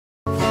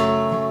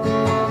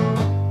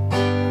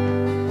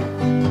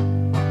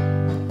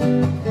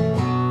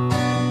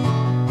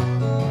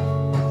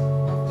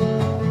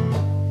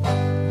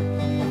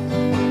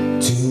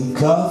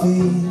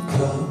coffee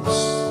cups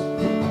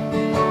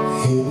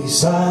here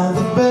beside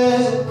the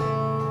bed.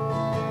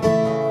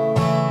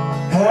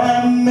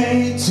 I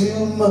made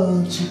too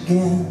much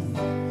again.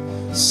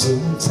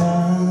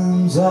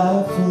 Sometimes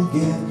I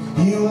forget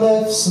you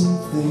left some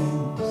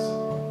things.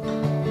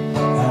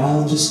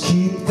 I'll just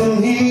keep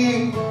them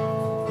here.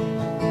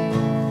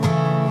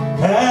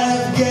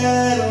 I've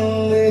got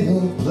a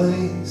little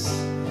place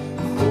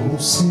for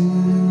souvenirs.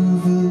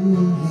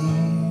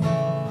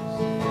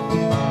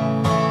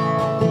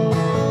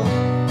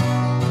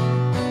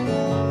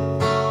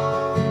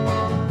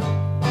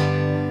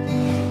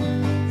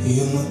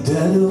 In the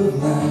dead of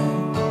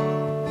night,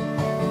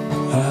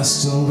 I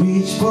still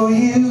reach for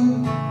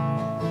you,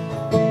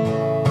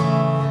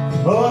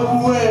 but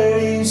where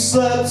you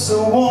slept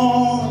so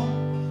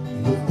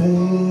warm, the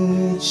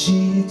bed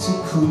sheets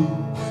are cool,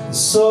 and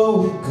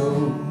so it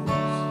goes.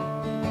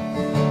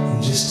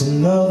 And just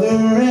another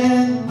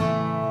end,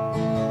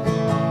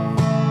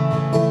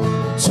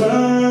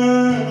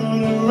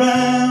 turn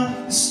around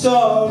and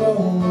start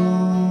all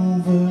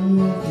over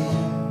again.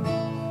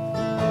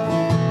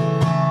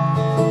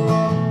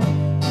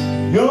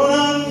 You're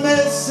not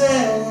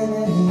missing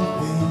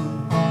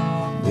anything,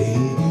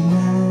 baby,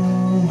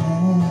 now.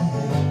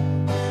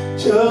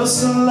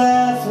 Just a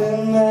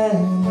laughing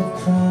and a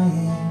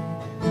crying.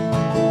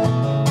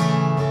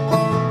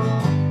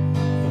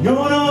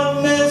 You're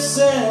not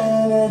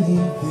missing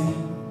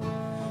anything,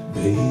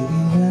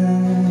 baby,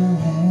 now.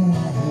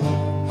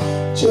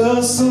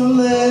 Just a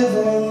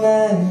living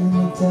and a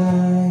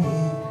dying.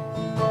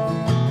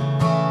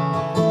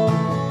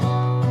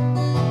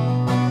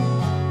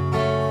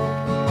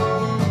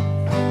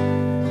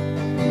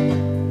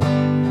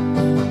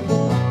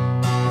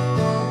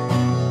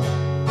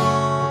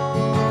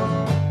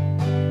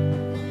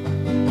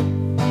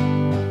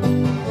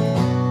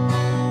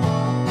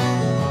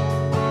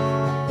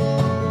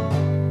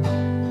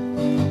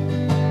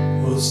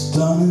 What's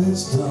done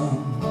is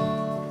done.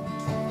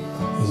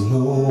 There's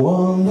no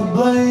one to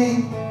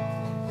blame.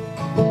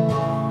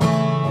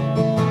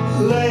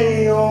 Lay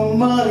your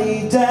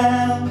money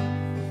down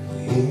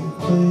and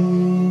play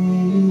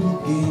the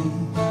game.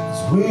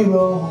 'Cause we're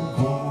all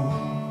gone,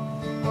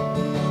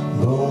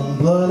 blown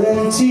blood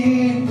and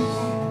tears.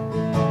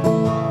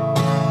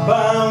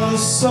 Bound to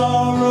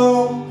sorrow,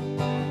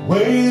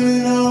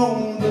 wailing on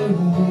the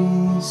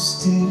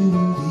wasted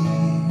years.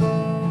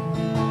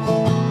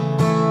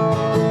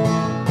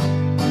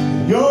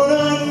 You're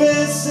not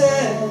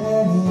missing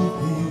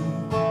anything,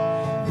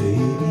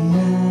 baby,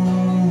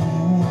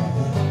 now.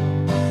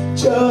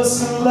 Just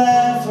a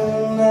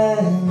laughing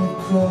and a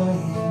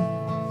crying.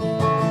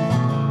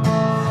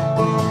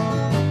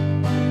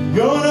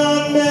 You're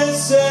not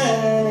missing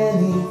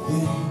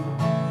anything,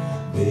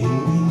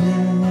 baby,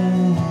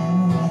 now.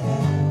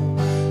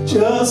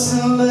 Just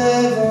a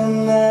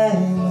living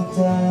and a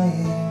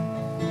dying.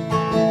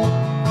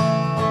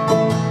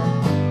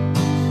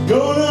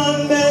 You're not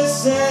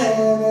missing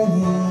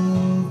anything.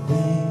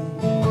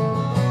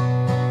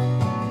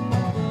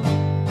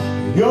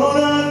 You're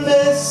not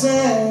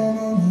missing